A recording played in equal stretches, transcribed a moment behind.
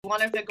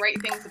One of the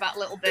great things about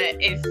Little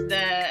Bit is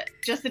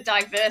just the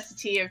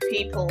diversity of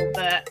people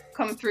that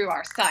come through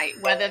our site,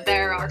 whether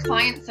they're our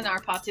clients and our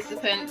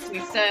participants.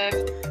 We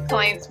serve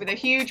clients with a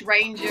huge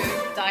range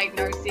of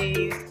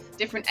diagnoses,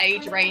 different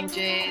age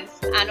ranges,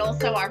 and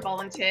also our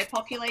volunteer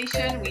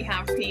population. We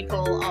have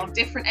people of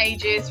different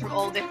ages from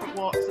all different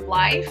walks of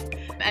life,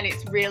 and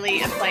it's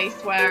really a place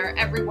where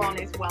everyone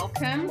is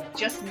welcome.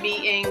 Just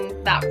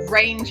meeting that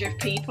range of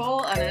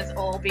people and us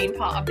all being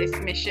part of this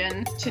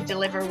mission to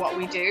deliver what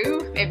we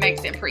do, it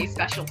makes it a pretty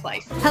special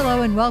place.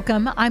 Hello and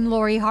welcome. I'm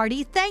Lori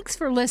Hardy. Thanks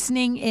for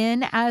listening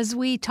in as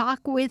we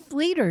talk with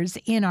leaders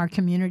in our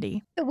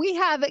community. We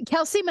have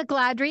Kelsey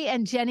McGladry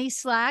and Jenny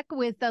Slack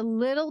with the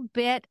Little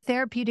Bit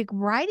Therapeutic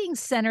Writing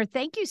Center.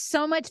 Thank you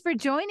so much for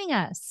joining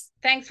us.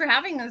 Thanks for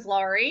having us,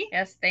 Lori.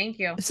 Yes, thank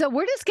you. So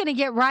we're just going to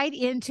get right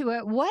into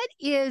it. What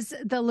is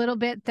the Little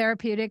Bit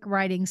Therapeutic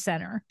Writing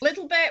Center?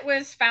 Little Bit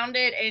was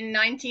founded in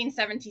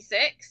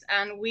 1976,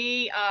 and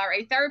we are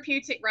a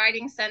therapeutic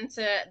riding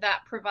center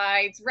that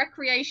provides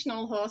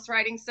recreational horse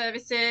riding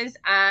services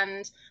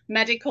and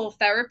medical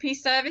therapy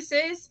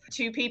services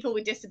to people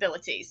with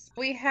disabilities.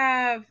 We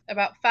have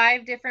about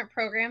 5 different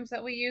programs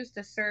that we use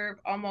to serve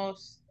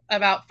almost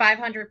about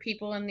 500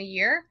 people in the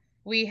year.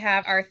 We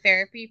have our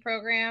therapy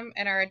program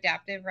and our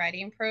adaptive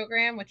riding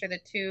program, which are the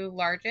 2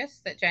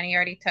 largest that Jenny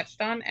already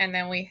touched on. And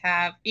then we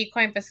have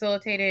equine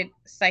facilitated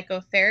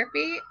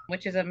psychotherapy,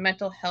 which is a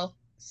mental health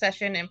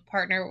session and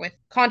partner with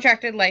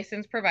contracted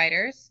licensed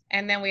providers.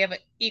 And then we have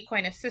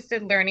equine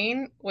assisted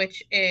learning,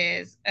 which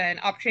is an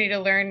opportunity to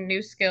learn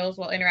new skills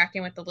while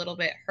interacting with the Little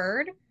Bit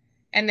herd.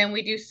 And then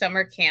we do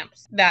summer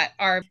camps that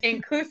are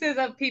inclusive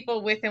of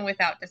people with and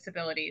without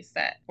disabilities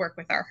that work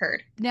with our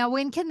herd. Now,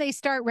 when can they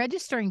start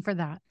registering for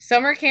that?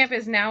 Summer camp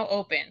is now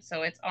open,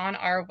 so it's on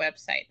our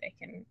website. They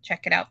can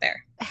check it out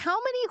there. How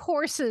many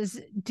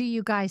horses do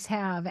you guys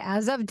have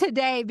as of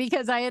today?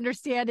 Because I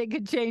understand it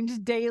could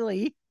change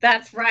daily.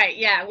 That's right.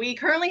 Yeah, we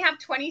currently have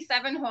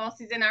 27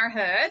 horses in our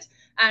herd,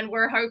 and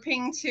we're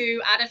hoping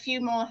to add a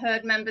few more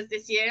herd members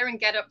this year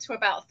and get up to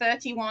about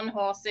 31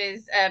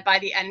 horses by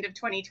the end of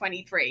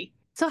 2023.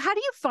 So how do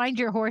you find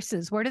your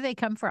horses? Where do they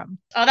come from?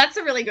 Oh, that's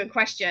a really good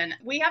question.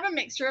 We have a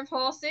mixture of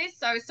horses.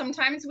 So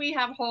sometimes we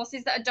have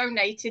horses that are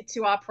donated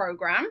to our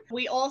program.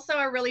 We also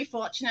are really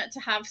fortunate to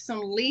have some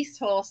leased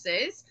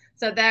horses.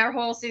 So they're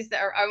horses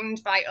that are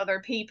owned by other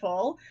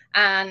people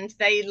and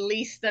they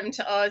lease them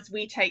to us.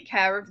 We take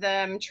care of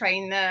them,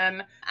 train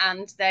them,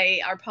 and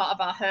they are part of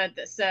our herd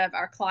that serve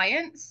our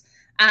clients.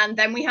 And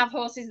then we have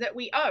horses that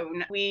we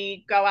own.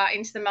 We go out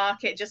into the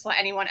market just like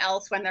anyone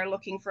else when they're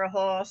looking for a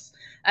horse,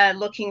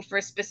 looking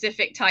for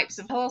specific types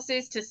of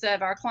horses to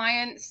serve our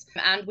clients,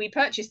 and we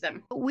purchase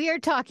them. We are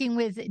talking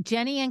with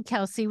Jenny and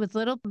Kelsey with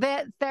Little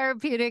Bit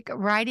Therapeutic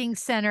Writing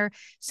Center.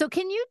 So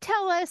can you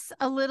tell us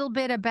a little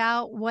bit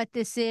about what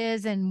this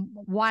is and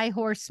why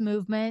horse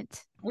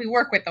movement? We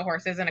work with the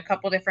horses in a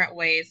couple different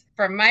ways.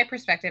 From my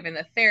perspective in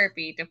the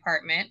therapy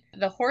department,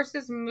 the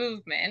horse's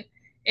movement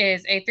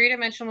is a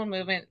 3-dimensional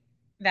movement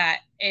that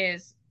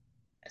is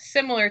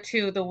similar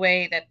to the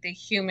way that the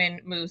human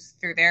moves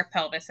through their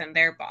pelvis and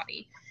their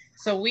body.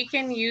 So we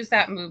can use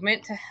that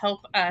movement to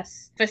help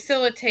us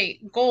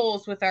facilitate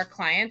goals with our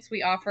clients.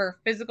 We offer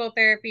physical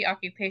therapy,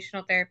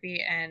 occupational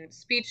therapy, and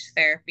speech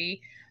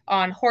therapy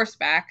on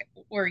horseback.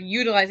 We're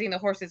utilizing the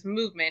horse's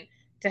movement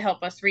to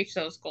help us reach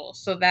those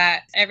goals, so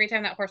that every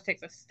time that horse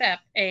takes a step,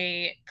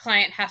 a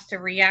client has to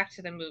react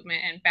to the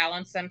movement and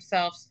balance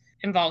themselves.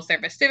 Involves their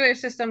vestibular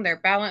system,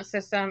 their balance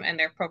system, and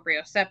their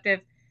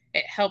proprioceptive.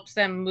 It helps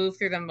them move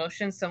through the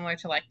motion similar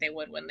to like they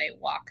would when they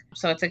walk.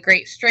 So it's a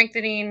great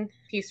strengthening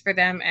piece for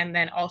them. And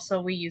then also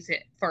we use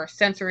it for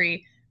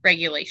sensory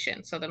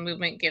regulation. So the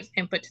movement gives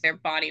input to their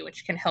body,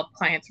 which can help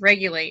clients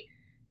regulate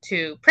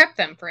to prep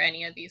them for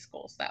any of these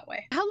goals that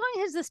way. How long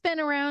has this been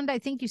around? I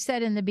think you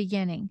said in the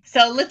beginning.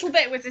 So Little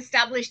Bit was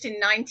established in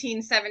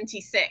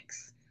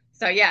 1976.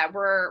 So yeah,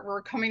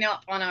 we're coming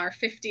up on our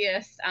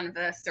 50th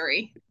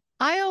anniversary.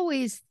 I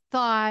always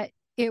thought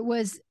it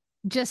was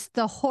just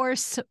the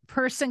horse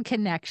person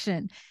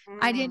connection.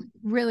 I didn't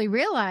really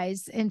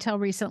realize until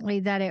recently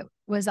that it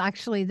was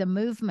actually the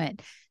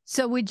movement.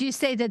 So would you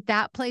say that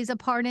that plays a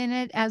part in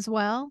it as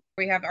well?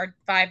 We have our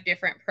 5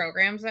 different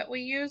programs that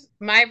we use.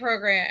 My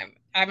program,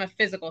 I'm a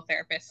physical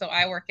therapist, so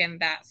I work in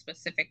that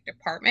specific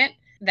department.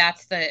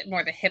 That's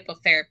more the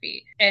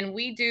hippotherapy. And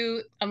we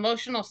do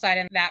emotional side,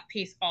 and that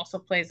piece also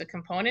plays a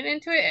component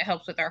into it. It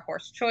helps with our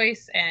horse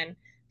choice and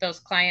those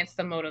clients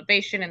the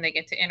motivation, and they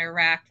get to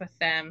interact with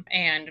them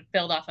and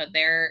build off of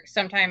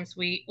sometimes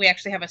we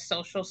actually have a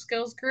social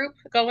skills group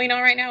going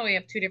on right now. We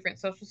have 2 different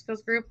social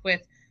skills group with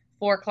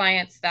 4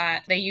 clients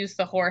that they use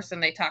the horse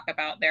and they talk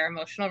about their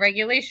emotional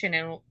regulation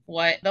and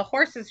what the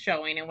horse is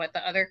showing and what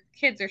the other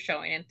kids are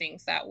showing and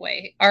things that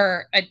way.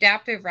 Our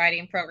adaptive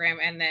riding program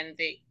and then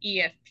the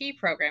EFP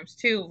programs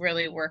too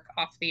really work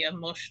off the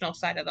emotional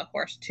side of the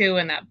horse too,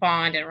 and that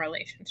bond and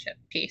relationship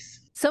piece.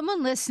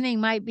 Someone listening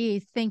might be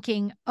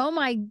thinking, oh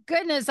my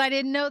goodness, I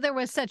didn't know there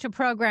was such a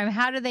program.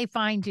 How do they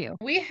find you?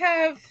 We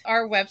have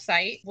our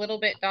website,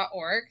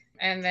 littlebit.org.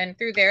 And then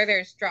through there,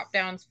 there's drop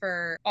downs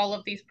for all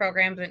of these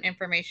programs and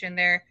information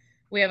there.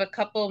 We have a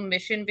couple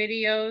mission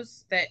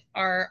videos that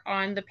are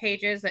on the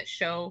pages that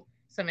show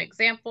some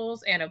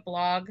examples, and a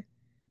blog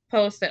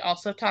post that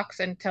also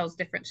talks and tells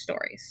different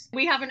stories.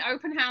 We have an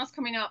open house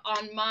coming up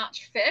on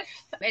March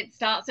 5th. It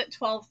starts at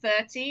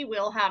 12:30.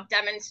 We'll have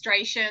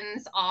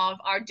demonstrations of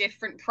our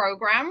different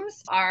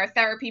programs, our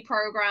therapy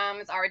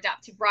programs, our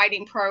adaptive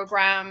riding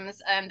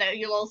programs, and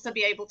you'll also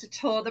be able to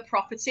tour the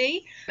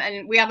property.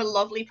 And we have a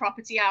lovely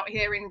property out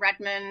here in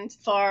Redmond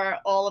for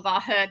all of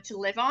our herd to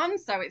live on.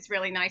 So it's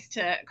really nice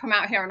to come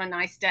out here on a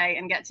nice day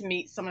and get to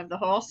meet some of the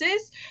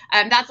horses.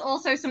 And that's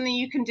also something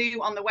you can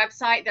do on the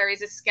website. There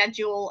is a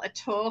schedule a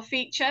tour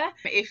feature.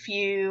 If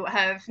you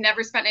have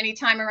never spent any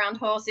time around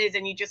horses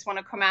and you just want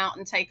to come out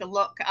and take a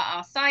look at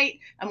our site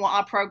and what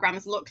our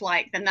programs look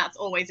like, then that's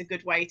always a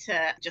good way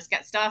to just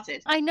get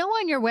started. I know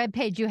on your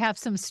webpage you have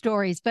some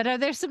stories, but are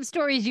there some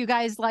stories you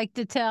guys like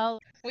to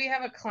tell? We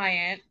have a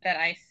client that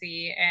I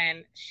see,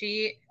 and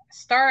she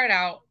started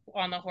out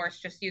on the horse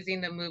just using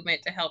the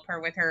movement to help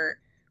her with her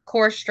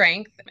core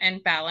strength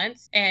and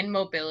balance and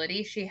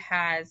mobility. She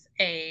has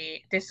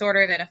a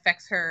disorder that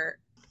affects her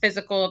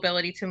physical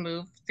ability to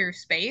move through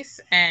space,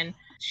 and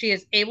she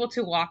is able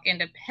to walk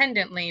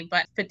independently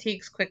but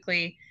fatigues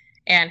quickly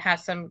and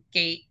has some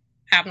gait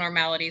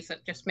abnormalities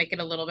that just make it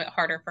a little bit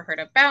harder for her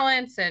to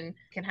balance and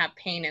can have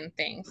pain and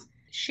things.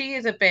 She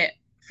is a bit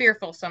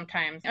fearful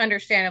sometimes,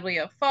 understandably,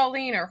 of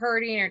falling or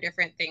hurting or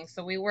different things.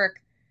 So we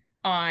work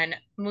on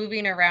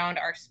moving around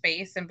our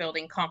space and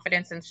building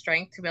confidence and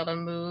strength to be able to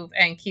move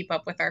and keep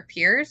up with our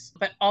peers,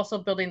 but also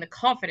building the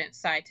confidence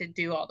side to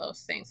do all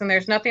those things. And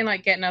there's nothing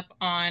like getting up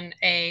on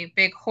a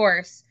big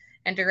horse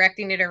and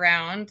directing it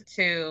around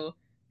to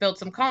build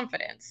some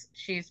confidence.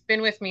 She's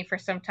been with me for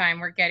some time.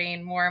 We're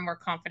getting more and more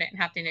confident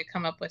and having to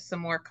come up with some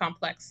more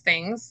complex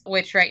things,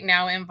 which right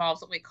now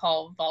involves what we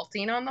call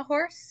vaulting on the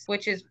horse,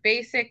 which is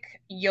basic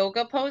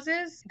yoga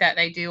poses that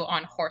they do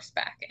on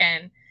horseback.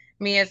 And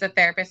me as a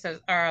therapist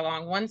are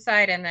along one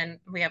side, and then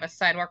we have a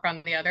sidewalk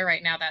on the other.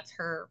 Right now, that's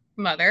her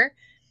mother.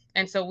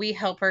 And so we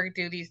help her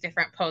do these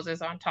different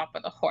poses on top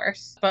of the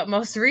horse. But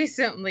most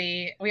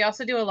recently, we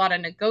also do a lot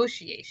of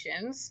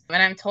negotiations.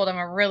 And I'm told I'm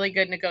a really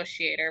good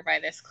negotiator by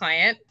this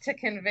client to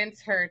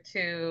convince her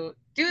to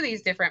do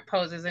these different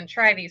poses and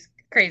try these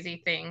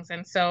crazy things.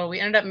 And so we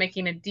ended up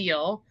making a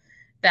deal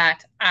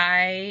that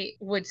I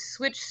would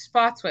switch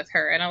spots with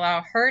her and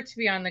allow her to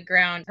be on the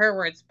ground, her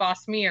words,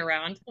 boss me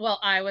around, while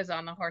I was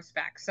on the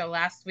horseback. So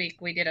last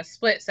week we did a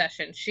split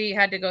session. She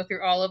had to go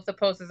through all of the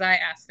poses I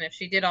asked, and if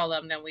she did all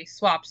of them, then we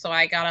swapped. So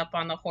I got up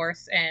on the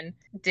horse and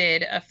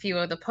did a few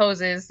of the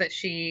poses that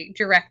she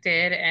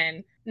directed.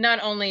 And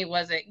not only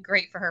was it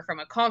great for her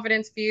from a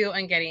confidence view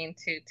and getting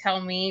to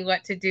tell me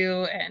what to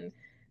do and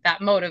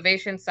that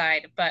motivation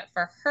side, but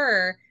for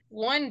her,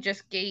 one,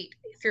 just gait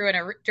through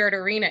a dirt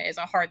arena is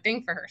a hard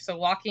thing for her. So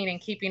walking and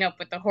keeping up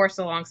with the horse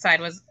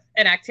alongside was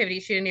an activity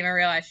she didn't even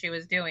realize she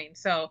was doing.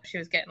 So she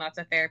was getting lots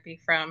of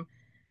therapy from.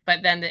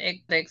 But then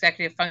the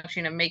executive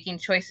function of making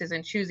choices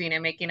and choosing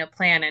and making a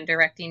plan and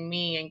directing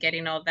me and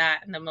getting all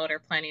that and the motor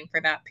planning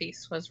for that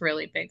piece was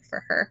really big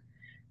for her.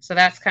 So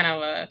that's kind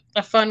of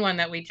a fun one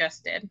that we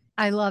just did.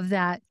 I love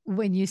that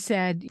when you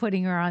said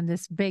putting her on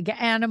this big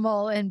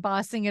animal and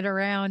bossing it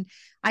around.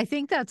 I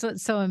think that's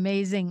what's so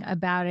amazing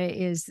about it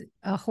is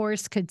a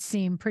horse could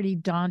seem pretty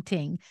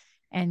daunting.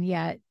 And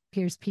yet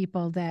here's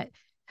people that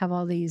have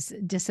all these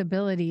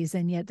disabilities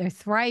and yet they're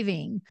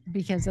thriving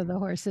because of the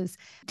horses.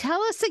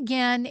 Tell us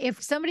again,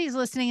 if somebody's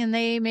listening and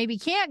they maybe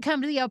can't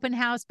come to the open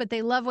house, but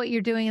they love what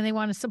you're doing and they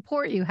want to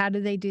support you, how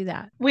do they do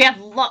that? We have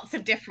lots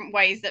of different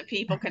ways that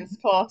people can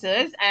support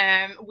us.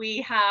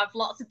 We have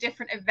lots of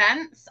different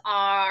events.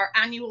 Our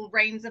annual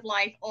Reigns of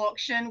Life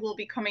auction will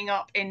be coming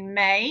up in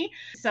May.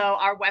 So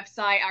our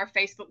website, our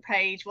Facebook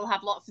page will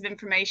have lots of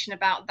information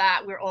about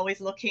that. We're always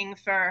looking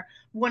for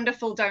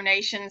wonderful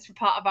donations for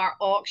part of our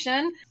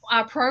auction.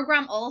 Our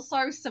program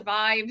also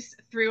survives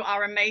through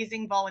our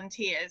amazing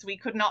volunteers. We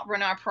could not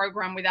run our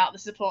program without the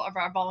support of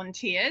our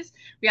volunteers.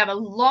 We have a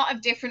lot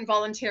of different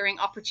volunteering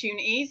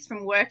opportunities,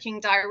 from working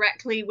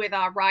directly with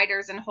our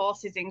riders and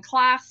horses in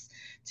class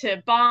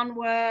to barn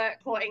work,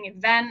 supporting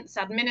events,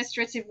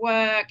 administrative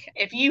work.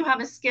 If you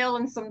have a skill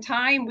and some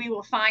time, we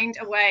will find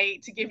a way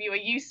to give you a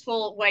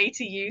useful way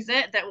to use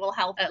it that will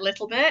help a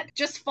little bit.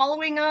 Just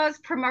following us,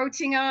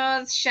 promoting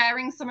us,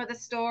 sharing some of the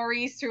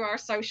stories through our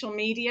social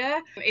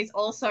media is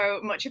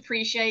also much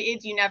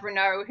appreciated. You never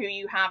know who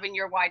you have in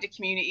your wider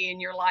community in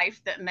your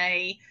life that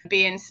may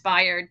be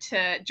inspired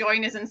to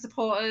join us and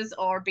support us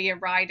or be a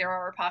rider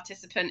or a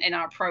participant in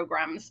our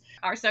programs.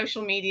 Our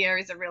social media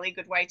is a really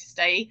good way to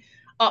stay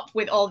up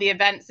with all the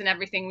events and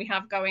everything we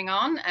have going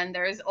on, and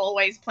there's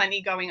always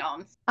plenty going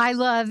on. I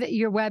love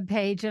your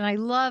webpage and I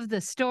love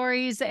the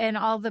stories and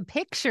all the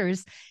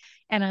pictures.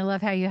 And I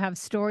love how you have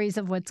stories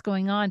of what's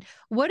going on.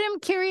 What I'm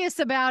curious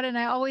about, and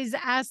I always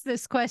ask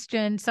this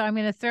question, so I'm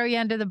going to throw you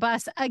under the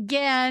bus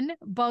again,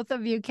 both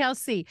of you.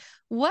 Kelsey,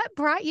 what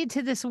brought you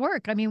to this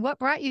work? I mean, what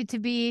brought you to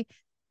be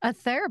a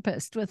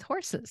therapist with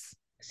horses?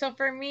 So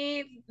for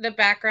me, the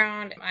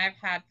background, I've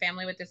had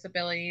family with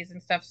disabilities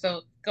and stuff.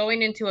 So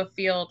going into a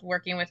field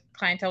working with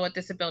clientele with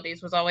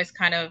disabilities was always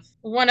kind of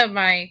one of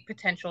my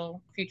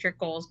potential future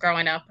goals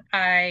growing up.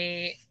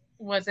 I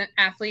was an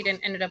athlete and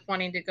ended up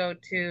wanting to go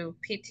to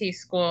PT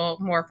school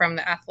more from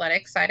the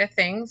athletic side of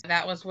things.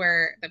 That was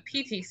where the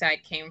PT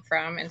side came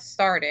from and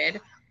started.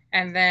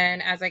 And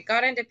then as I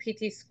got into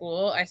PT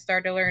school, I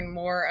started to learn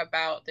more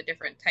about the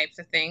different types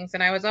of things.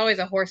 And I was always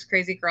a horse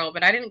crazy girl,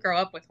 but I didn't grow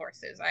up with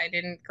horses. I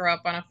didn't grow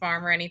up on a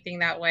farm or anything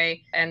that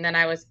way. And then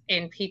I was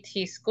in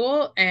PT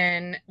school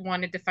and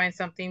wanted to find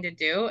something to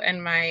do.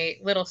 And my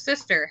little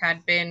sister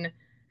had been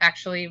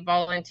actually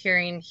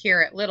volunteering here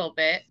at Little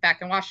Bit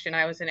back in Washington.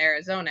 I was in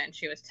Arizona and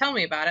she was telling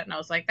me about it. And I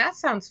was like, that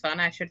sounds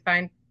fun. I should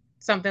find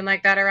something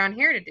like that around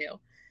here to do.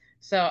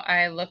 So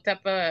I looked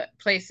up a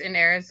place in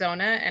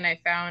Arizona and I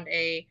found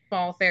a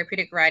small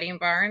therapeutic riding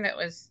barn that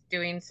was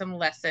doing some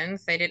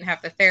lessons. They didn't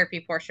have the therapy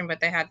portion, but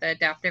they had the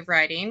adaptive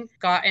riding.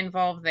 Got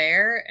involved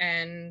there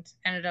and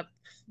ended up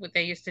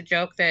they used to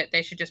joke that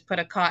they should just put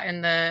a cot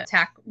in the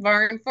tack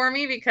barn for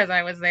me because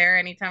I was there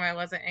anytime I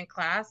wasn't in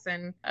class,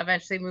 and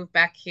eventually moved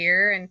back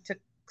here and took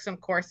some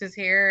courses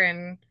here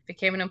and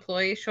became an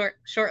employee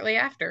shortly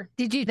after.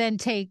 Did you then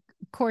take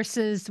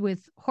courses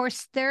with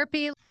horse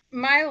therapy?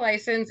 My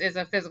license is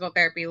a physical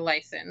therapy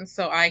license,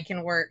 so I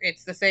can work.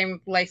 It's the same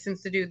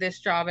license to do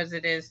this job as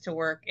it is to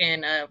work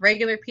in a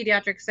regular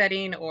pediatric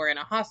setting or in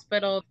a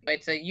hospital.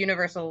 It's a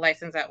universal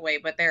license that way,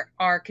 but there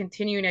are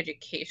continuing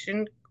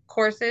education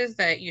courses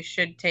that you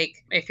should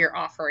take if you're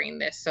offering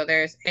this. So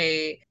there's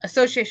a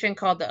association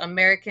called the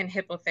American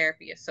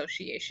Hippotherapy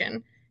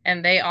Association,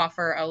 and they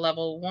offer a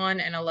level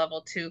 1 and a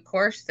level 2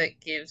 course that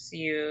gives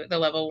you the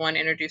level 1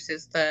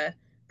 introduces the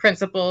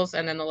principles,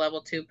 and then the level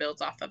 2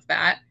 builds off of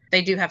that.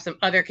 They do have some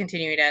other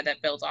continuing ed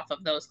that builds off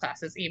of those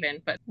classes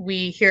even, but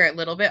we here at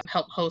Little Bit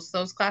help host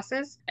those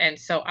classes. And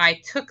so I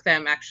took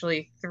them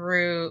actually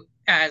through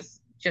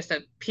as just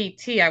a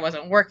PT. I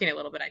wasn't working a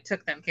Little Bit. I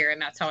took them here,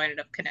 and that's how I ended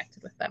up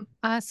connected with them.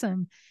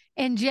 Awesome.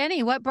 And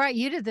Jenny, what brought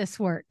you to this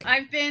work?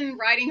 I've been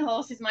riding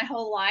horses my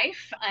whole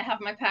life. I have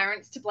my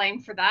parents to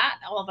blame for that,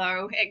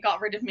 although it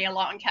got rid of me a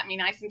lot and kept me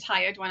nice and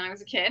tired when I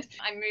was a kid.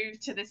 I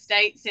moved to the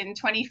States in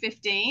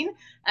 2015.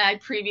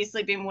 I'd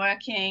previously been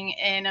working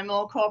in a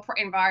more corporate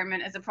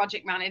environment as a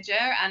project manager,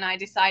 and I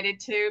decided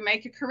to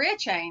make a career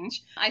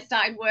change. I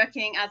started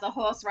working as a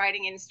horse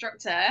riding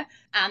instructor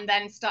and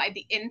then started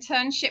the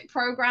internship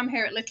program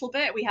here at Little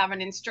Bit. We have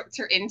an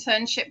instructor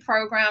internship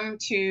program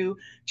to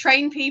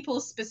train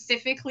people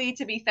specifically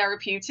to be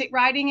therapeutic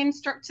riding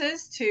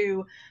instructors,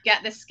 to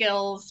get the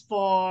skills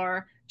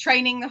for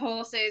training the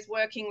horses,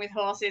 working with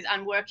horses,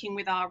 and working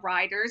with our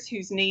riders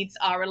whose needs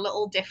are a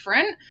little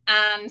different.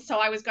 And so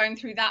I was going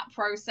through that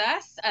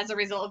process. As a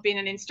result of being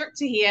an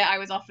instructor here, I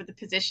was offered the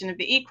position of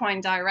the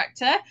equine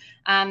director,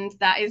 and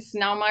that is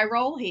now my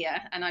role here.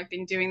 And I've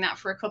been doing that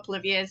for a couple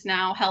of years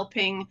now,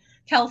 helping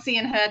Kelsey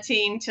and her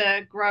team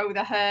to grow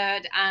the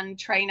herd and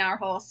train our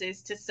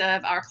horses to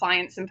serve our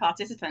clients and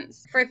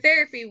participants. For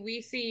therapy,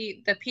 we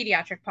see the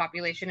pediatric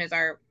population as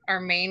our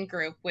main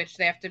group, which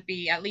they have to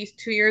be at least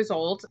 2 years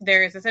old.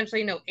 There is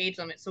essentially no age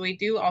limit. So we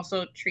do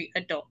also treat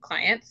adult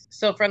clients.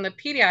 So from the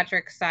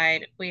pediatric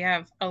side, we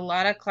have a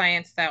lot of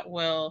clients that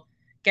will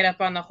get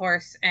up on the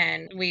horse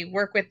and we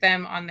work with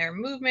them on their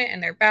movement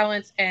and their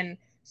balance. And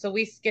so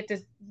we get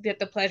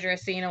the pleasure of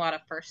seeing a lot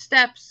of first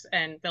steps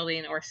and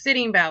building or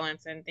sitting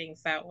balance and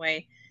things that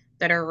way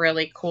that are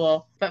really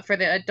cool. But for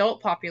the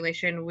adult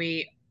population,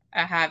 we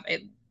have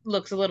it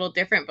looks a little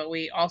different, but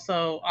we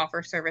also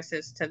offer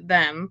services to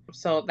them.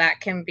 So that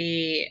can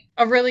be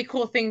a really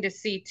cool thing to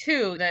see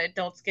too. The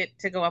adults get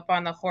to go up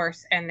on the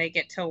horse and they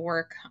get to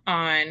work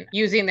on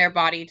using their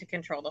body to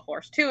control the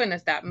horse too. And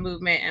there's that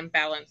movement and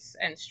balance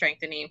and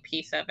strengthening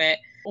piece of it.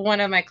 One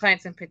of my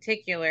clients in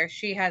particular,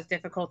 she has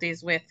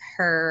difficulties with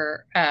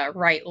her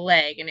right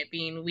leg and it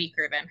being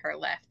weaker than her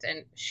left.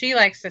 And she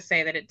likes to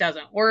say that it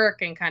doesn't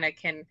work and kind of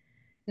can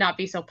not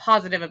be so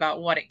positive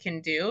about what it can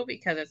do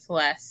because it's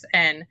less.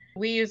 And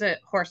we use a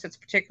horse that's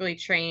particularly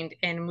trained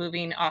in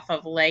moving off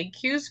of leg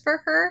cues for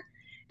her.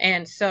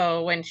 And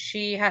so when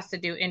she has to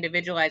do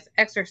individualized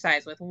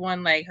exercise with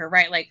one leg, her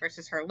right leg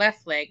versus her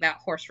left leg, that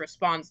horse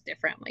responds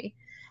differently.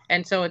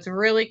 And so it's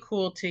really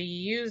cool to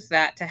use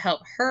that to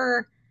help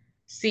her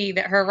see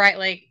that her right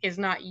leg is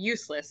not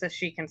useless, as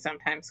she can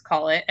sometimes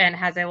call it, and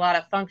has a lot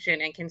of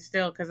function and can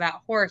still, because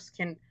that horse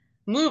can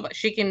move,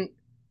 she can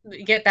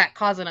get that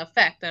cause and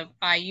effect of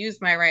I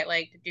use my right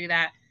leg to do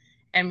that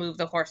and move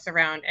the horse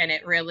around, and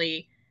it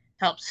really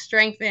helps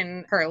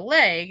strengthen her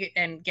leg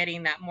and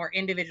getting that more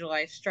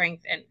individualized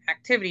strength and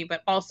activity,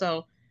 but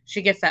also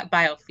she gets that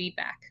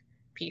biofeedback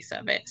piece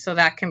of it. So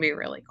that can be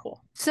really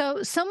cool.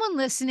 So someone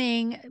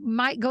listening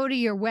might go to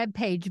your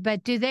webpage,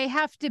 but do they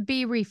have to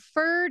be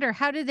referred or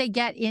how do they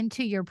get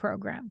into your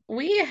program?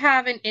 We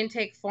have an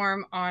intake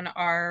form on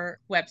our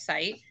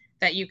website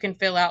that you can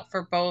fill out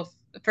for both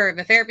for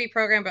the therapy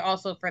program, but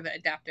also for the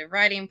adaptive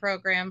riding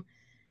program.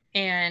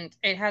 And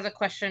it has a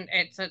question.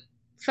 It's a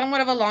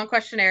somewhat of a long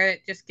questionnaire.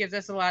 It just gives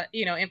us a lot,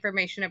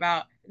 information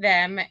about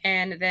them,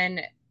 and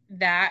then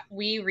that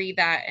we read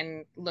that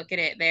and look at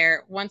it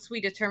there. Once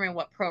we determine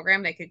what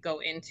program they could go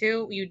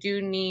into, you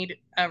do need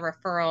a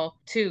referral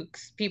to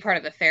be part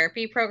of the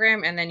therapy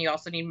program, and then you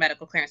also need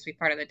medical clearance to be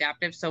part of the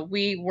adaptive. So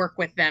we work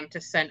with them to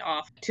send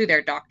off to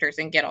their doctors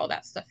and get all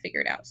that stuff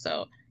figured out.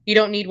 So you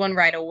don't need one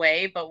right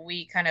away, but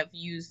we kind of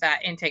use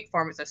that intake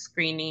form as a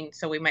screening.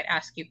 So we might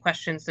ask you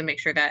questions to make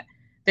sure that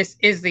this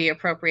is the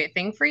appropriate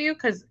thing for you,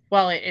 because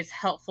while it is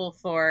helpful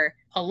for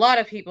a lot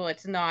of people,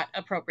 it's not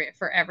appropriate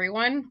for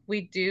everyone.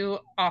 We do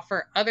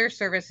offer other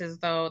services,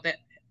 though, that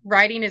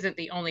riding isn't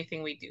the only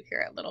thing we do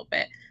here at Little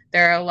Bit.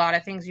 There are a lot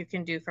of things you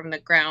can do from the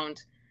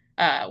ground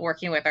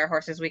working with our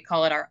horses. We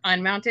call it our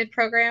unmounted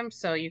program.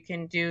 So you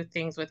can do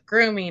things with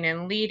grooming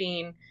and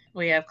leading.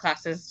 We have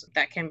classes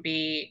that can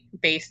be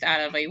based out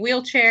of a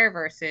wheelchair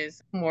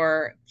versus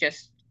more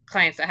just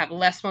clients that have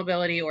less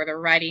mobility, or the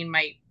riding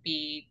might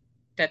be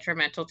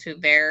detrimental to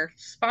their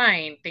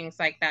spine, things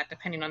like that,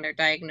 depending on their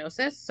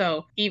diagnosis.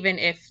 So even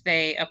if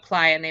they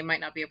apply and they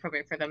might not be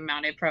appropriate for the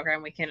mounted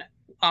program, we can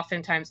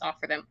oftentimes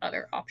offer them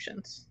other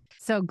options.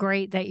 So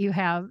great that you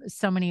have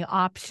so many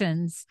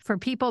options for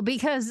people,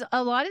 because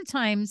a lot of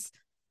times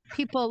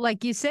people,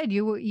 like you said,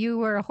 you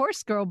were a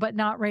horse girl, but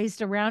not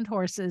raised around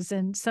horses.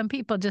 And some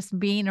people just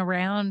being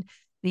around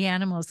the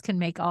animals can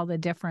make all the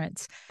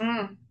difference.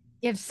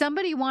 If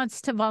somebody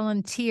wants to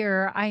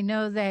volunteer, I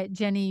know that,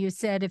 Jenny, you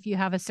said if you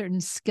have a certain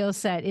skill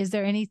set, is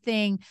there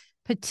anything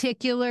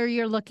particular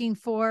you're looking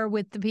for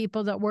with the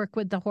people that work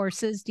with the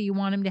horses? Do you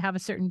want them to have a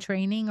certain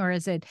training, or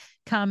is it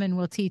come and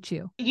we'll teach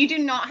you? You do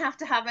not have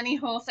to have any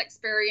horse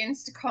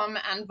experience to come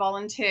and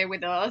volunteer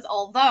with us.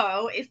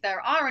 Although, if there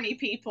are any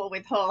people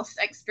with horse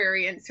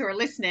experience who are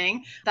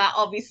listening, that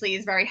obviously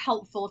is very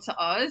helpful to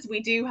us.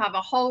 We do have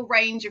a whole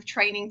range of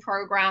training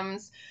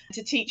programs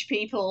to teach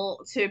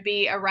people to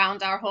be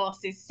around our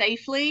horses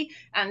safely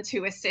and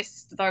to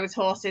assist those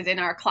horses in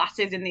our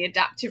classes in the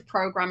adaptive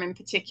program in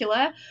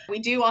particular. We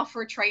do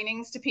offer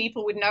trainings to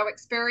people with no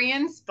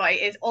experience, but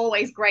it's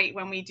always great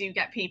when we do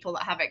get people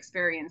that have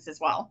experience as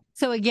well.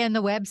 So again,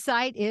 the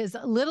website is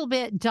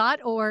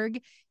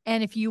littlebit.org.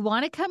 And if you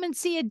want to come and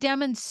see a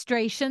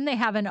demonstration, they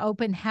have an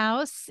open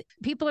house.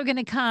 People are going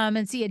to come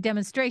and see a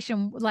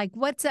demonstration. Like,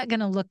 what's that going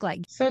to look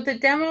like? So the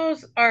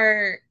demos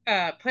are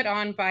put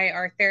on by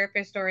our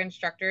therapist or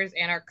instructors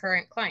and our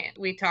current client.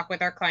 We talk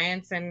with our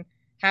clients and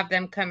have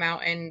them come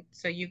out. And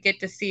so you get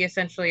to see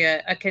essentially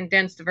a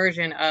condensed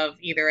version of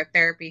either a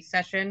therapy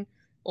session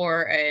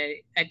or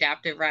a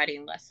adaptive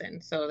riding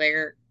lesson. So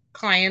they're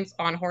clients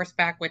on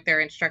horseback with their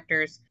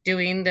instructors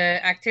doing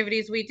the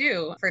activities we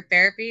do. For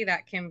therapy,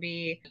 that can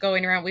be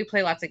going around. We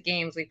play lots of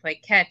games. We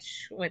play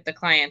catch with the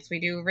clients.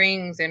 We do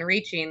rings and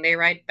reaching. They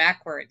ride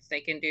backwards.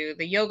 They can do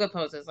the yoga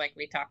poses like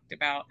we talked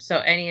about. So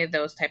any of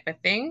those type of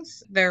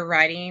things. Their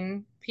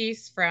riding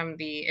piece from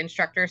the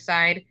instructor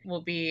side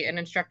will be an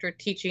instructor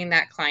teaching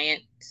that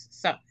client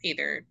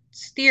either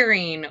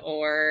steering,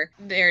 or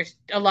there's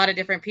a lot of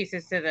different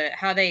pieces to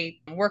how they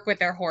work with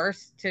their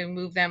horse to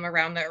move them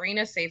around the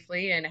arena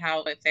safely, and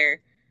how if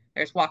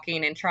there's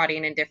walking and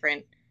trotting and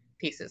different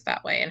pieces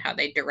that way, and how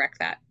they direct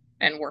that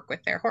and work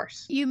with their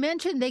horse. You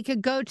mentioned they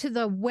could go to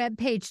the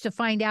webpage to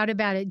find out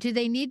about it. Do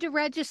they need to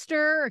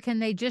register, or can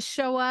they just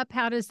show up?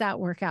 How does that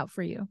work out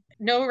for you?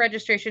 No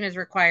registration is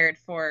required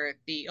for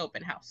the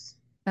open house.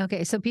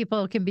 Okay, so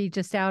people can be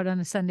just out on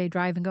a Sunday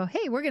drive and go,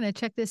 hey, we're going to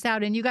check this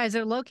out. And you guys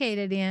are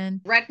located in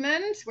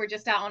Redmond. We're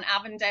just out on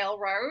Avondale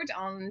Road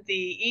on the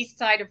east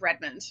side of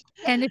Redmond.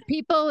 And if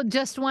people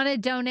just want to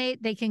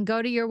donate, they can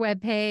go to your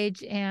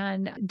webpage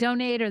and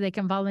donate, or they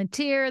can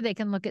volunteer. They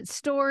can look at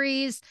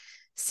stories,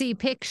 see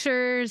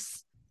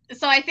pictures.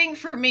 So I think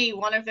for me,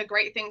 one of the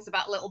great things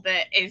about Little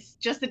Bit is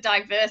just the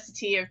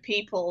diversity of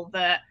people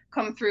that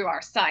come through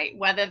our site,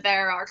 whether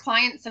they're our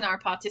clients and our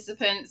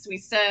participants. We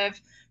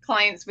serve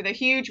clients with a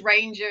huge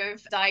range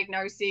of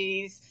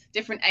diagnoses,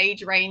 different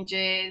age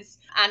ranges,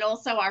 and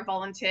also our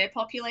volunteer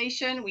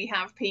population. We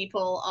have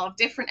people of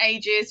different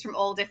ages from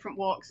all different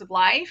walks of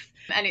life.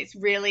 And it's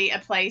really a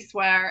place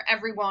where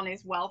everyone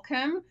is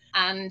welcome,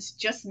 and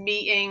just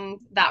meeting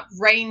that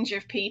range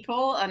of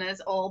people and us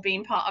all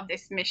being part of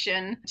this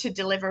mission to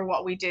deliver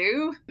what we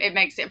do, it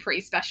makes it a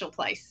pretty special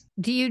place.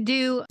 Do you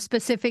do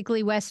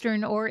specifically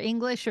Western or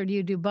English, or do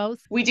you do both?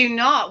 We do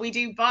not. We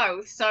do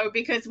both. So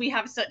because we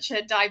have such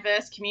a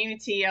diverse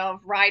community of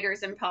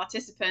riders and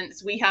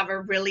participants, we have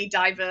a really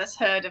diverse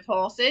herd of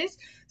horses.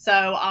 So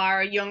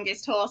our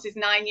youngest horse is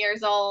 9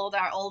 years old.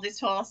 Our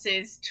oldest horse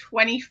is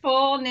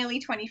 24, nearly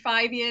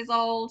 25 years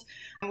old.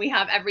 And we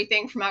have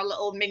everything from our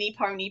little mini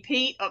pony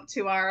Pete up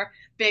to our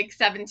big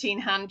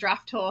 17-hand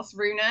draft horse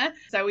Runa.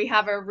 So we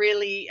have a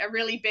really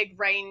big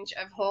range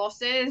of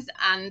horses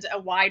and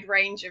a wide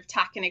range of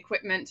tack and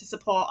equipment to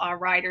support our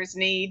riders'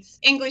 needs.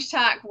 English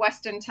tack,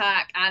 Western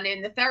tack, and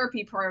in the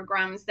therapy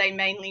programs, they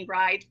mainly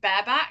ride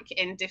bareback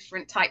in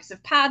different types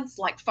of pads,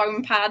 like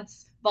foam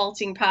pads,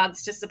 vaulting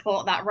pads, to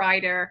support that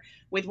rider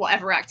with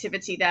whatever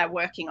activity they're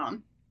working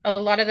on. A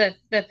lot of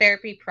the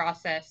therapy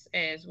process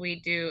is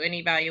we do an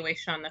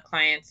evaluation on the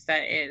clients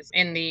that is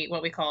in the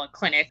what we call a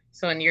clinic.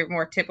 So in your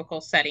more typical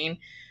setting,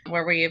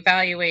 where we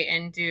evaluate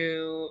and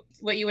do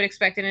what you would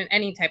expect in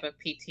any type of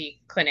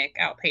PT clinic,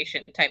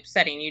 outpatient type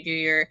setting. You do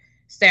your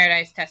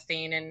standardized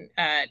testing and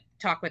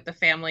talk with the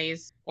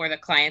families or the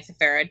clients if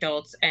they're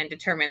adults and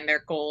determine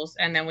their goals.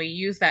 And then we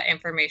use that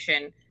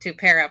information to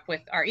pair up with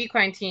our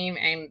equine team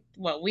and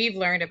what we've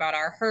learned about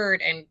our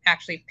herd and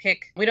actually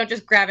pick. We don't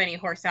just grab any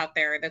horse out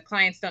there. The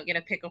clients don't get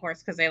to pick a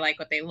horse because they like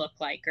what they look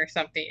like or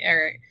something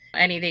or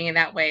anything in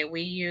that way.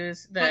 We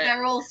use the. But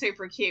they're all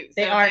super cute.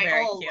 They are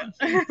very cute.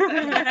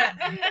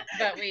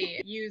 But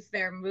we use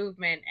their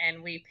movement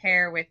and we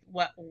pair with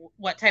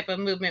what type of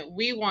movement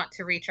we want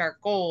to reach our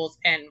goals,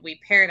 and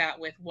we pair that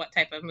with what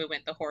type of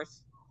movement the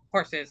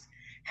horses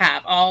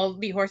have. All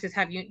the horses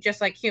have, just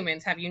like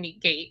humans, have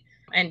unique gait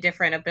and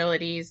different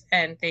abilities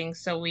and things.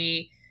 So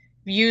we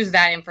use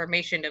that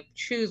information to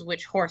choose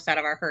which horse out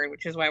of our herd,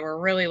 which is why we're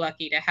really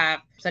lucky to have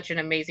such an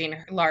amazing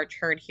large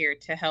herd here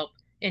to help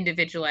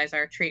individualize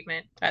our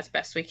treatment as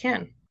best we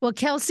can. Well,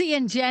 Kelsey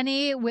and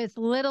Jenny with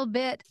Little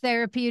Bit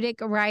Therapeutic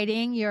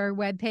Riding, your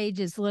webpage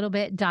is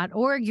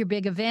littlebit.org. Your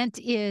big event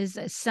is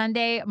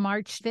Sunday,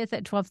 March 5th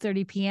at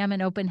 12:30 p.m.,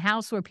 an open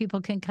house where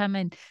people can come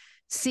and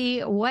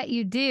see what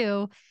you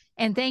do.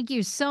 And thank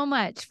you so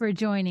much for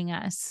joining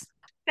us.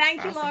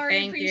 Thank you,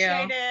 Lori.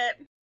 Appreciate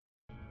it.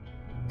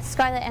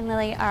 Scarlett and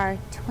Lily are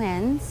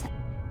twins.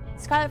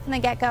 Scarlett from the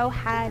get-go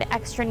had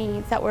extra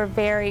needs that were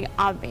very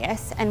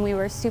obvious, and we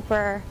were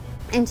super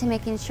into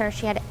making sure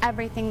she had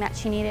everything that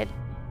she needed.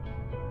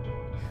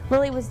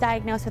 Lily was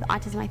diagnosed with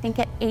autism, I think,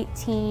 at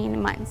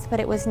 18 months, but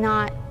it was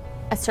not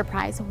a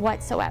surprise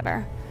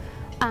whatsoever.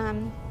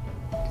 And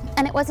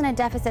it wasn't a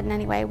deficit in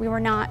any way. We were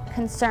not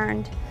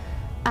concerned.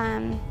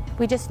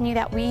 We just knew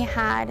that we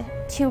had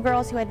two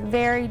girls who had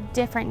very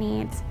different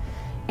needs,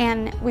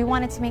 and we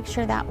wanted to make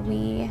sure that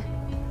we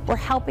were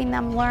helping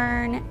them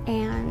learn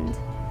and,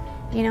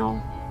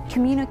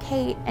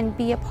 communicate and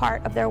be a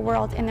part of their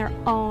world in their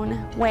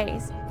own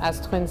ways. As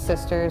twin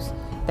sisters,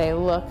 they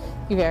look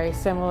very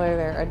similar.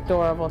 They're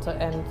adorable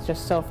and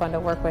just so fun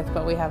to work with,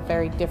 but we have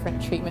very different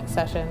treatment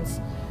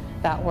sessions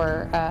that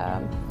we're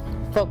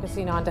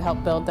focusing on to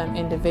help build them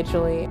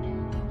individually.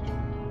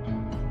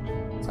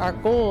 Our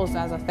goals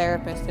as a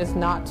therapist is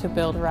not to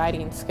build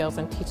riding skills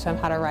and teach them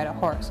how to ride a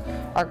horse.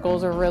 Our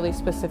goals are really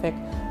specific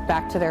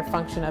back to their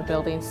function of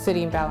building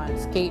sitting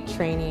balance, gait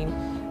training,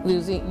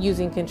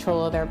 using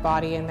control of their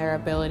body and their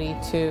ability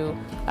to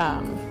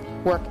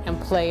work and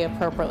play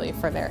appropriately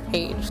for their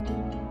age.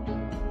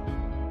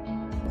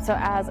 So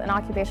as an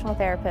occupational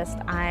therapist,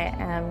 I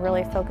am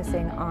really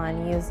focusing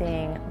on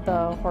using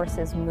the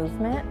horse's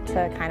movement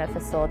to kind of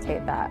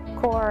facilitate that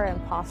core and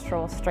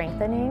postural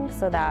strengthening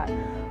so that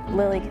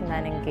Lily can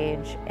then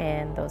engage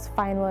in those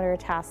fine motor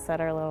tasks that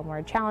are a little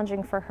more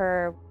challenging for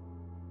her.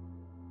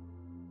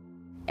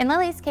 In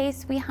Lily's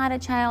case, we had a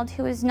child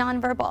who was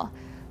nonverbal,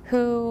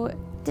 who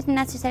didn't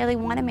necessarily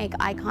want to make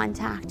eye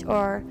contact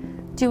or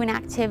do an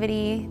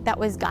activity that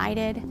was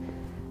guided.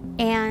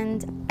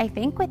 And I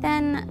think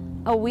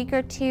within a week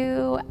or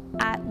two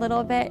at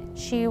Little Bit,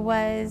 she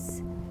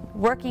was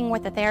working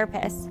with a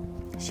therapist.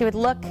 She would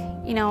look,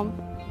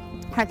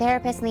 her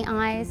therapist in the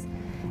eyes,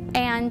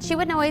 and she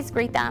wouldn't always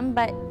greet them,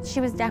 but she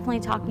was definitely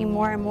talking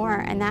more and more,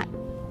 and that,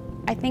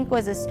 I think,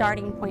 was a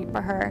starting point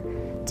for her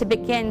to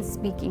begin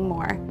speaking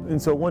more. And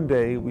so one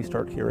day we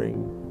start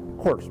hearing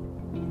horse,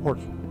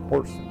 horse,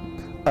 horse,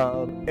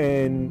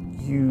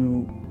 and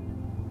you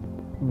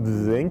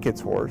think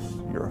it's horse,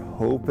 you're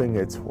hoping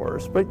it's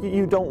horse, but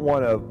you don't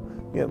want to,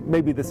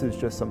 maybe this is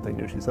just something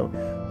new she's done.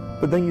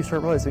 But then you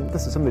start realizing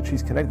this is something that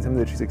she's connected, something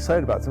that she's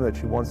excited about, something that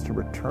she wants to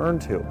return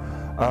to.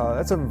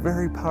 That's a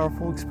very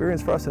powerful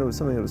experience for us, and it was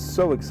something that was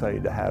so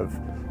exciting to have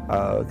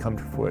come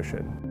to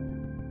fruition.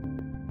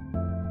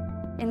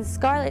 In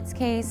Scarlett's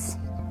case,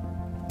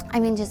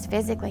 just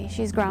physically,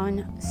 she's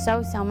grown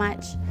so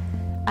much.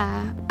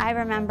 I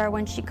remember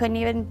when she couldn't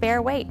even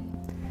bear weight.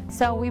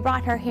 So we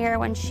brought her here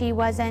when she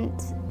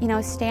wasn't,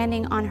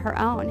 standing on her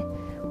own,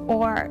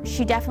 or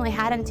she definitely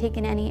hadn't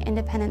taken any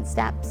independent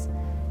steps.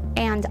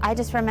 And I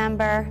just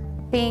remember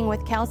being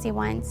with Kelsey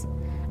once,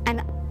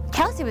 and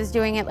Kelsey was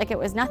doing it like it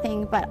was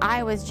nothing, but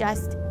I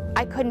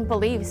couldn't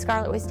believe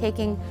Scarlett was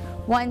taking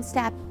one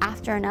step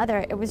after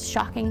another. It was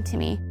shocking to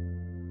me.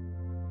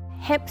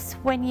 Hips,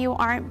 when you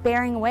aren't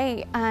bearing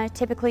weight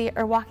typically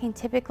or walking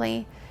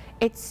typically,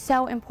 it's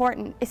so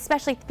important,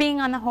 especially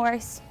being on the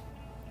horse,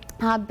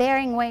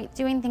 bearing weight,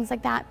 doing things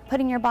like that,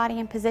 putting your body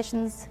in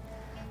positions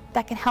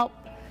that can help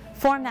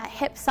form that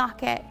hip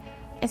socket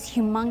is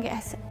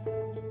humongous.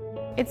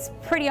 It's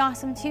pretty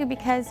awesome too,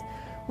 because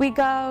we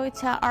go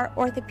to our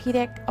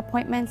orthopedic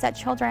appointments at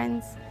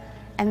Children's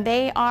and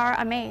they are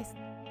amazed.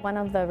 One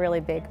of the really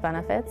big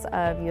benefits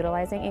of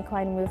utilizing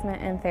equine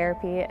movement in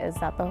therapy is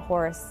that the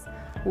horse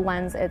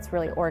lends its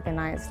really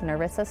organized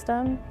nervous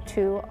system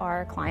to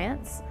our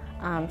clients.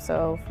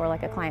 So for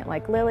like a client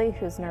like Lily,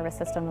 whose nervous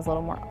system is a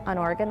little more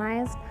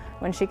unorganized,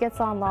 when she gets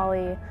on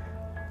Lolly,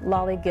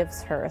 Lolly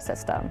gives her a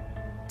system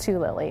to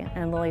Lily,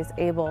 and Lily's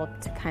able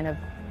to kind of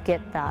get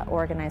that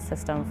organized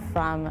system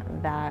from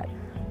that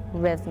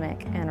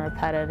rhythmic and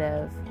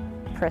repetitive,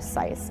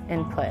 precise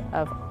input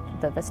of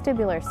the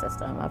vestibular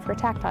system, of her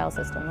tactile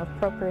system, of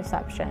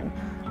proprioception,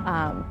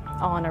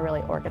 all in a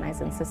really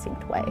organized and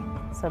succinct way,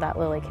 so that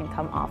Lily can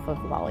come off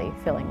of Lolly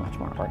feeling much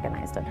more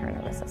organized in her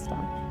nervous system.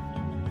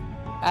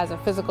 As a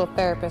physical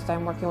therapist,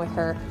 I'm working with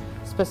her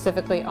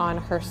specifically on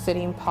her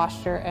sitting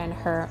posture and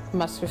her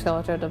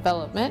musculoskeletal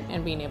development,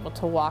 and being able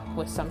to walk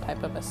with some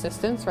type of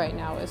assistance right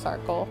now is our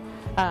goal.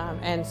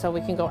 And so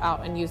we can go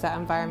out and use that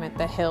environment,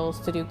 the hills,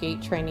 to do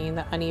gait training,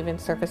 the uneven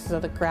surfaces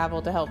of the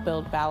gravel to help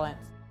build balance.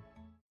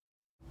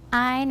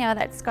 I know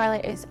that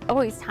Scarlett is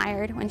always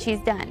tired when she's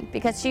done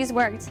because she's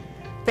worked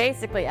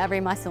basically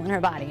every muscle in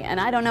her body, and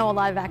I don't know a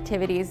lot of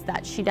activities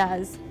that she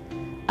does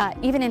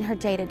even in her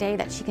day-to-day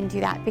that she can do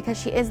that because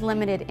she is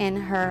limited in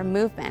her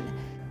movement.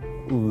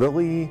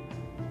 Lily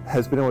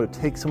has been able to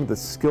take some of the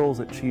skills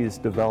that she has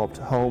developed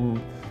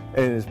home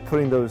and is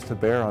putting those to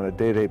bear on a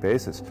day-to-day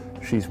basis.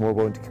 She's more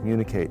willing to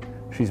communicate.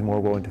 She's more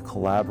willing to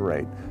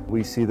collaborate.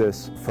 We see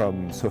this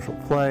from social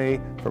play,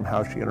 from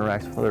how she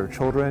interacts with other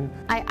children.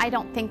 I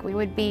don't think we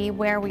would be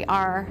where we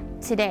are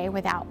today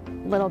without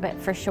Little Bit,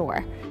 for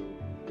sure.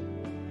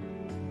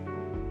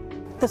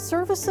 The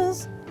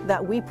services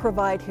that we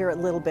provide here at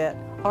Little Bit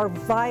are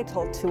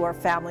vital to our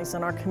families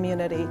and our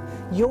community.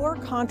 Your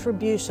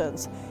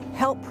contributions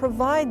help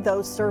provide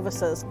those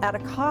services at a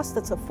cost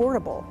that's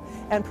affordable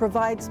and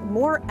provides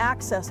more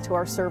access to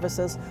our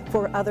services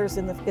for others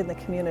in the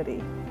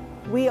community.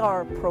 We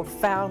are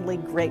profoundly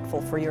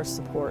grateful for your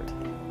support.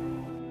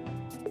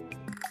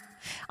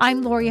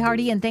 I'm Lori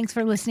Hardy, and thanks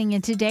for listening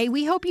in today.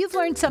 We hope you've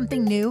learned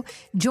something new.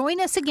 Join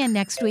us again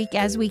next week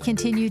as we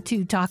continue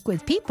to talk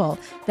with people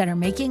that are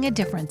making a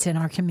difference in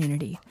our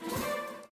community.